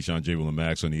Responsibility, and Keyshawn J. Will and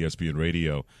Max on ESPN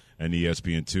Radio and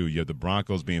ESPN2. You have the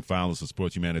Broncos being finalists for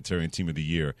Sports Humanitarian Team of the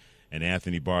Year, and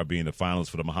Anthony Barr being the finalist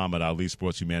for the Muhammad Ali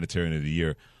Sports Humanitarian of the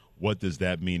Year. What does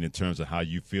that mean in terms of how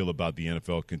you feel about the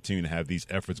NFL continuing to have these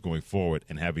efforts going forward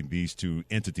and having these two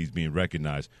entities being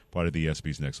recognized part of the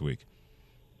ESPYs next week?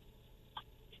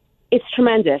 It's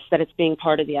tremendous that it's being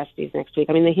part of the ESPYs next week.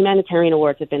 I mean, the Humanitarian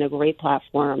Awards have been a great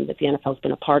platform that the NFL has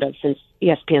been a part of since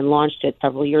ESPN launched it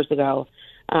several years ago.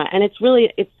 And it's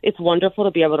really, it's wonderful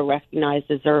to be able to recognize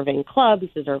deserving clubs,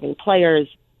 deserving players,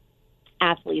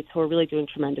 athletes who are really doing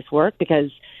tremendous work,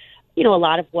 because, you know, a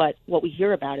lot of what we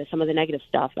hear about is some of the negative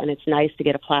stuff. And it's nice to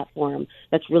get a platform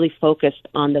that's really focused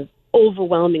on the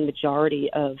overwhelming majority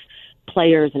of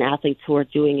players and athletes who are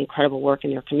doing incredible work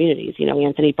in their communities. You know,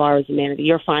 Anthony Barr is a Man of the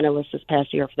Year finalist this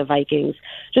past year for the Vikings.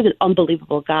 Just an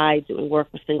unbelievable guy doing work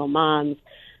with single moms,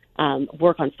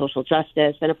 work on social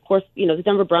justice. And of course, you know, the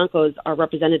Denver Broncos are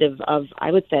representative of,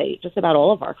 I would say, just about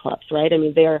all of our clubs, right? I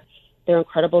mean, they're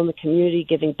incredible in the community,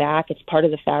 giving back. It's part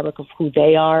of the fabric of who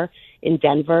they are in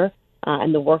Denver,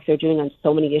 and the work they're doing on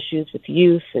so many issues with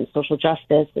youth and social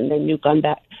justice and their new gun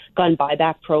gun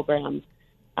buyback program.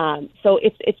 So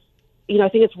it's I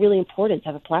think it's really important to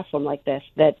have a platform like this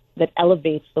that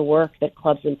elevates the work that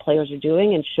clubs and players are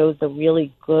doing and shows the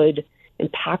really good,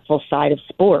 impactful side of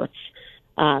sports.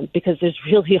 Because there's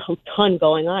really a ton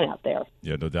going on out there.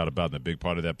 Yeah, no doubt about it. A big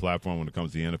part of that platform when it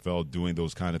comes to the NFL doing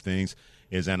those kind of things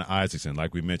is Anna Isaacson.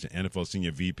 Like we mentioned, NFL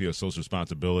Senior VP of Social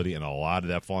Responsibility, and a lot of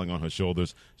that falling on her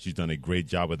shoulders. She's done a great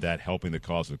job with that, helping the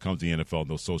cause when it comes to the NFL and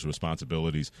those social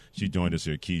responsibilities. She joined us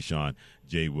here, Keyshawn,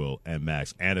 J. Will, and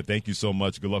Max. Anna, thank you so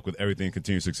much. Good luck with everything.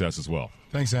 Continued success as well.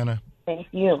 Thanks, Anna. Thank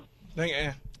you. Thank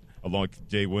you. Along with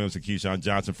Jay Williams and Keyshawn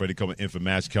Johnson, Freddie coming in for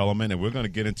Max Kellerman, and we're going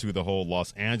to get into the whole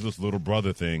Los Angeles little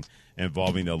brother thing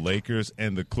involving the Lakers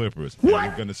and the Clippers. And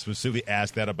we're going to specifically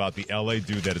ask that about the L.A.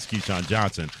 dude that is Keyshawn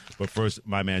Johnson. But first,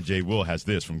 my man Jay Will has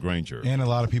this from Granger. And a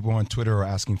lot of people on Twitter are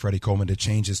asking Freddie Coleman to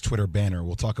change his Twitter banner.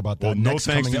 We'll talk about that well, next.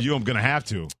 No thanks to you. I'm going to have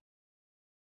to.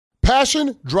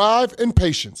 Passion, drive, and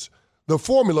patience. The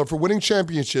formula for winning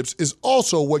championships is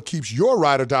also what keeps your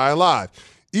ride or die alive.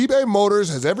 eBay Motors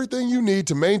has everything you need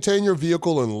to maintain your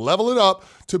vehicle and level it up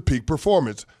to peak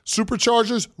performance.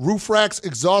 Superchargers, roof racks,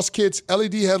 exhaust kits,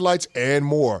 LED headlights, and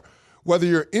more. Whether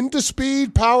you're into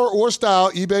speed, power, or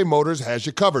style, eBay Motors has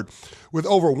you covered. With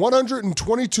over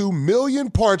 122 million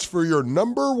parts for your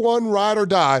number one ride or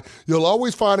die, you'll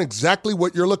always find exactly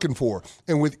what you're looking for.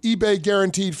 And with eBay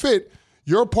Guaranteed Fit,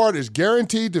 your part is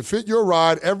guaranteed to fit your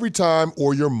ride every time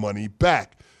or your money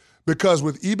back. Because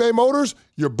with eBay Motors,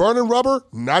 you're burning rubber,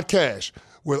 not cash.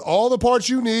 With all the parts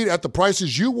you need at the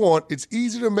prices you want, it's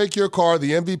easy to make your car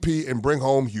the MVP and bring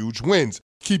home huge wins.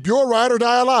 Keep your ride or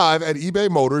die alive at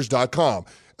ebaymotors.com.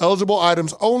 Eligible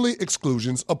items only.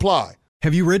 Exclusions apply.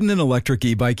 Have you ridden an electric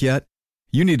e-bike yet?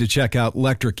 You need to check out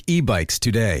Lectric E-Bikes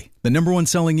today, the #1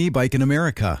 selling e-bike in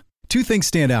America. Two things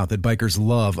stand out that bikers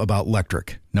love about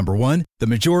Lectric. Number one, the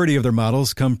majority of their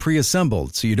models come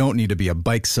pre-assembled, so you don't need to be a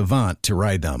bike savant to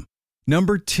ride them.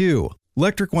 Number two,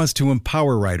 Lectric wants to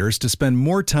empower riders to spend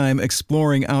more time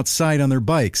exploring outside on their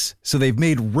bikes, so they've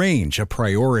made range a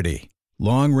priority.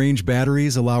 Long-range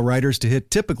batteries allow riders to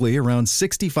hit typically around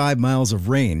 65 miles of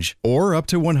range, or up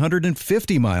to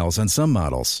 150 miles on some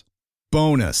models.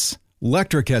 Bonus,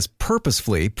 Lectric has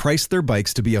purposefully priced their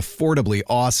bikes to be affordably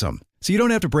awesome, so you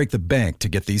don't have to break the bank to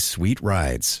get these sweet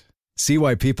rides. See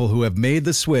why people who have made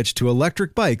the switch to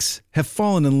electric bikes have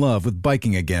fallen in love with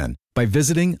biking again by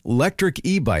visiting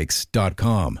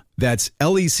lectricebikes.com. That's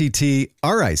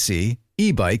LECTRIC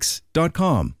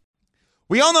ebikes.com.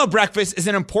 We all know breakfast is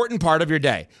an important part of your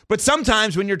day, but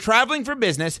sometimes when you're traveling for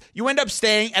business, you end up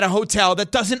staying at a hotel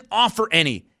that doesn't offer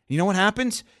any. You know what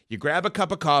happens? You grab a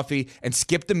cup of coffee and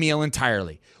skip the meal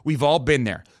entirely. We've all been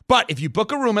there. But if you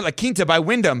book a room at La Quinta by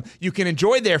Wyndham, you can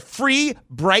enjoy their free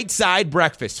Bright Side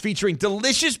breakfast featuring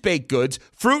delicious baked goods,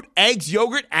 fruit, eggs,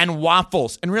 yogurt, and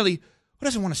waffles. And really, who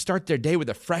doesn't want to start their day with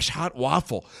a fresh, hot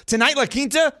waffle? Tonight, La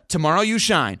Quinta, tomorrow you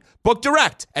shine. Book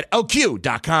direct at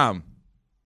LQ.com.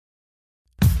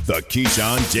 The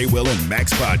Keyshawn, J. Will, and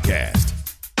Max podcast.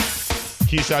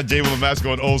 Keyshawn, J. Will, and Max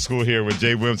going old school here with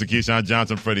Jay Williams and Keyshawn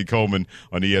Johnson, Freddie Coleman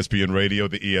on ESPN Radio,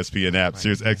 the ESPN app,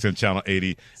 Sirius XM Channel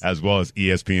 80, as well as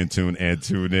ESPN Tune and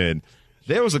Tune In.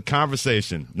 There was a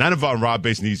conversation, not involving Rob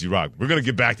Bass and Easy Rock. We're going to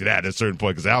get back to that at a certain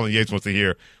point because Alan Yates wants to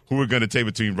hear who we're going to take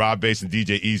between Rob Bass and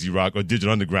DJ Easy Rock or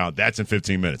Digital Underground. That's in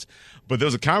 15 minutes. But there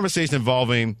was a conversation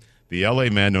involving the L.A.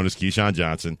 man known as Keyshawn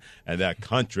Johnson and that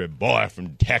country boy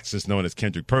from Texas known as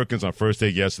Kendrick Perkins on First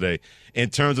Take yesterday in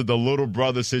terms of the little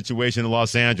brother situation in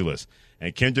Los Angeles.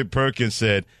 And Kendrick Perkins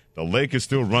said the Lakers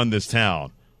still run this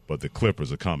town, but the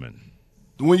Clippers are coming.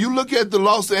 When you look at the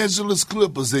Los Angeles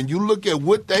Clippers and you look at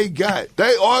what they got,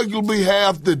 they arguably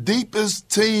have the deepest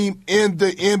team in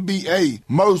the NBA,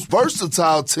 most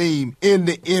versatile team in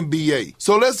the NBA.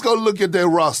 So let's go look at their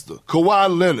roster. Kawhi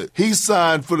Leonard, he's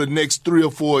signed for the next 3 or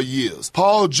 4 years.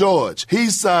 Paul George,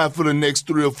 he's signed for the next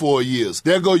 3 or 4 years.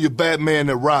 There go your Batman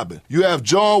and Robin. You have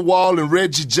John Wall and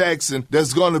Reggie Jackson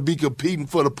that's going to be competing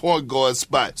for the point guard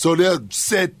spot. So they're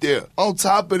set there. On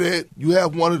top of that, you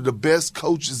have one of the best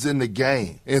coaches in the game.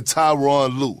 And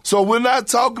Tyronn Lue. So we're not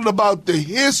talking about the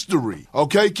history,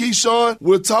 okay, Keyshawn?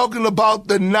 We're talking about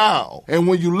the now. And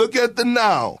when you look at the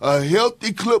now, a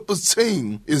healthy Clippers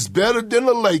team is better than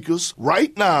the Lakers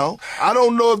right now. I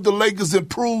don't know if the Lakers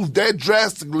improve that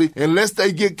drastically unless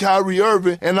they get Kyrie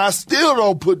Irving, and I still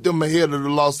don't put them ahead of the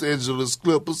Los Angeles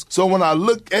Clippers. So when I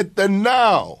look at the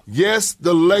now, yes,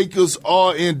 the Lakers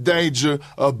are in danger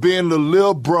of being the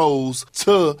little bros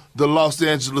to the Los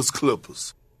Angeles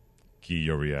Clippers. Key,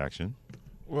 your reaction?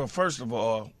 Well, first of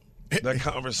all, that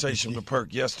conversation with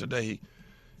Perk yesterday,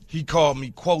 He called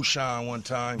me Quoshan one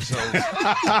time. So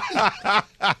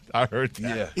I heard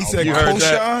that. Yeah. He said You heard Quoshan?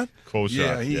 that?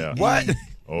 Quoshan, Yeah. What?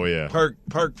 Oh, yeah.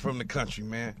 Perk from the country,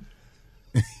 man.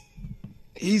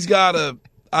 He's got to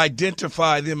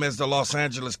identify them as the Los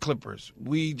Angeles Clippers.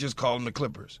 We just call them the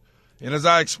Clippers. And as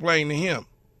I explained to him,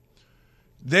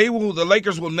 the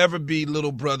Lakers will never be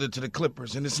little brother to the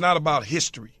Clippers. And it's not about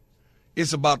history.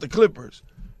 It's about the Clippers.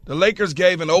 The Lakers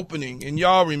gave an opening, and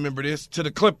y'all remember this, to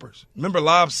the Clippers. Remember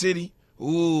Lob City?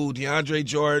 Ooh, DeAndre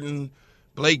Jordan,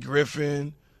 Blake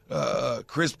Griffin,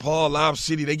 Chris Paul, Lob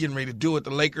City. They getting ready to do it.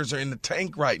 The Lakers are in the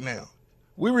tank right now.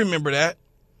 We remember that.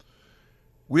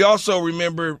 We also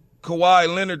remember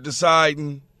Kawhi Leonard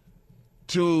deciding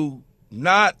to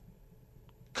not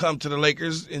come to the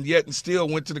Lakers and yet still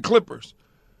went to the Clippers.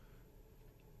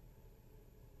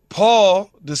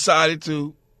 Paul decided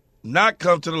to not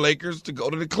come to the Lakers to go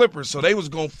to the Clippers. So they was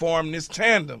going to form this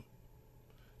tandem.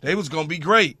 They was going to be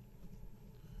great.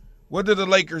 What did the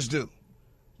Lakers do?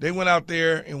 They went out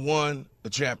there and won the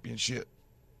championship.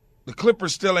 The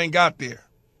Clippers still ain't got there.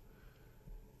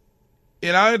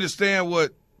 And I understand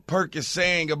what Perk is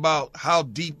saying about how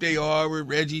deep they are with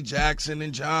Reggie Jackson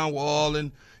and John Wall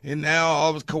and now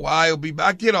all of Kawhi will be back.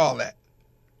 I get all that.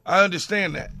 I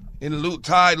understand that. And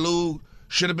Ty Lue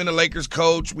should have been the Lakers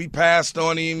coach. We passed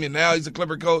on him, and now he's a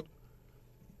Clipper coach.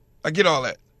 I get all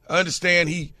that. I understand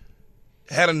he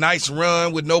had a nice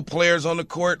run with no players on the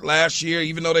court last year,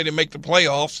 even though they didn't make the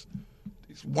playoffs.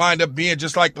 He's wind up being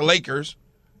just like the Lakers.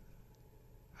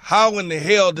 How in the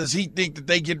hell does he think that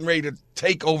they getting ready to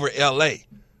take over L.A.?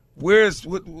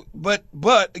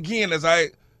 But again, as I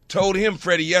told him,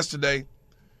 Freddie, yesterday,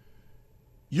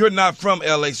 you're not from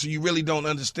L.A., so you really don't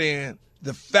understand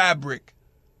the fabric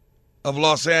of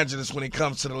Los Angeles when it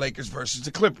comes to the Lakers versus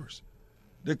the Clippers.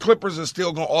 The Clippers are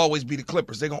still going to always be the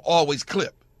Clippers. They're going to always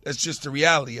clip. That's just the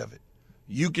reality of it.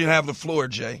 You can have the floor,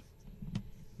 Jay.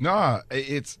 No,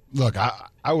 look,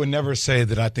 I would never say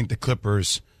that I think the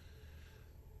Clippers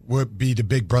would be the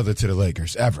big brother to the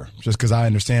Lakers, ever. Just because I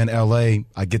understand L.A.,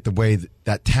 I get the way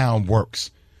that town works.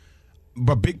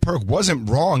 But Big Perk wasn't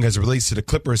wrong as it relates to the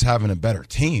Clippers having a better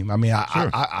team. I mean,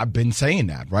 I've been saying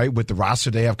that, right? With the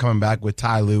roster they have coming back with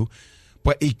Ty Lue.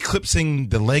 But eclipsing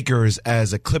the Lakers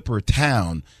as a Clipper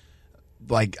town,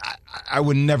 like, I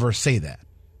would never say that.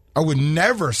 I would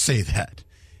never say that.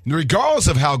 And regardless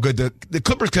of how good the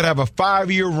Clippers could have a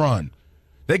 5-year run.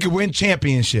 They could win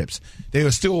championships. They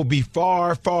would still be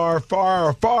far, far,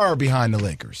 far, far behind the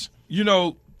Lakers. You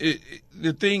know,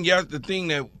 the thing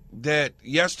that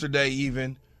yesterday,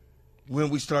 even when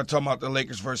we started talking about the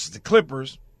Lakers versus the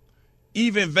Clippers,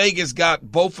 even Vegas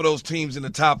got both of those teams in the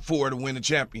top 4 to win the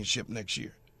championship next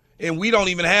year. And we don't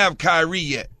even have Kyrie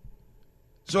yet.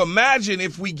 So imagine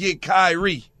if we get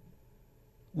Kyrie.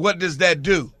 What does that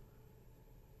do?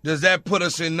 Does that put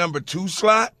us in number 2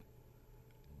 slot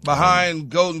behind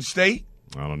Golden State?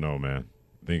 I don't know, man.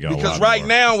 Because right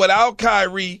now, without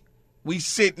Kyrie, we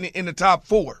sitting in the top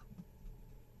 4.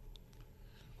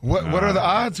 What are the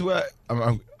odds? I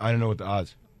don't know what the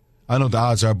odds. I know what the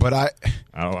odds are, but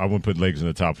I wouldn't put Lakers in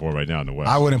the top 4 right now in the West.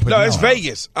 I wouldn't put. No, it's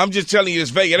Vegas. I'm just telling you,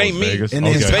 it's Vegas. It ain't me. Vegas? In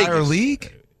the entire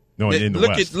league. No, in the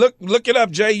West. Look it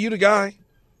up, Jay. You the guy.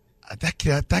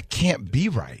 That can't be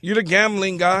right. You're the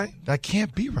gambling guy. That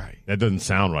can't be right. That doesn't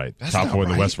sound right. That's top not 4 in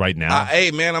the right. West right now.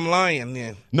 Hey, man, I'm lying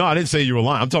then. No, I didn't say you were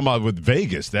lying. I'm talking about with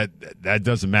Vegas. That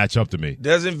doesn't match up to me.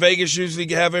 Doesn't Vegas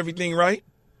usually have everything right?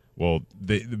 Well,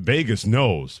 the Vegas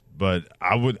knows, but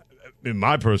I would, in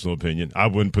my personal opinion, I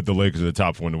wouldn't put the Lakers in the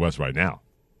top 4 in the West right now.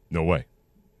 No way.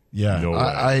 Yeah, no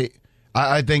way.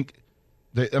 I think.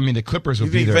 The Clippers will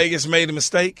you be think there. Vegas made a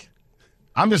mistake?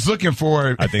 I'm just looking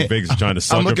for. I think Vegas is trying to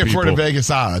sucker I'm looking people. for the Vegas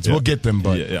odds. Yeah. We'll get them,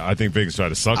 but yeah, I think Vegas try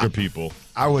to sucker people.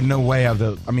 I would no way have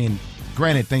the. I mean,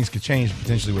 granted, things could change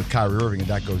potentially with Kyrie Irving if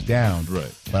that goes down. Right.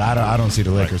 But I don't see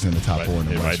the Lakers in the top 4 in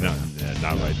the right West now. Yeah,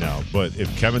 not right now. But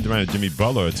if Kevin Durant and Jimmy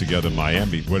Butler are together in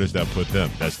Miami, where does that put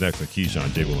them? That's next on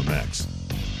Keyshawn, J. Will, and Max.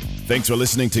 Thanks for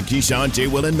listening to Keyshawn, J.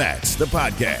 Will, and Max, the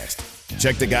podcast.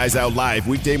 Check the guys out live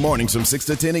weekday mornings from 6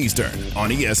 to 10 Eastern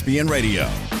on ESPN Radio.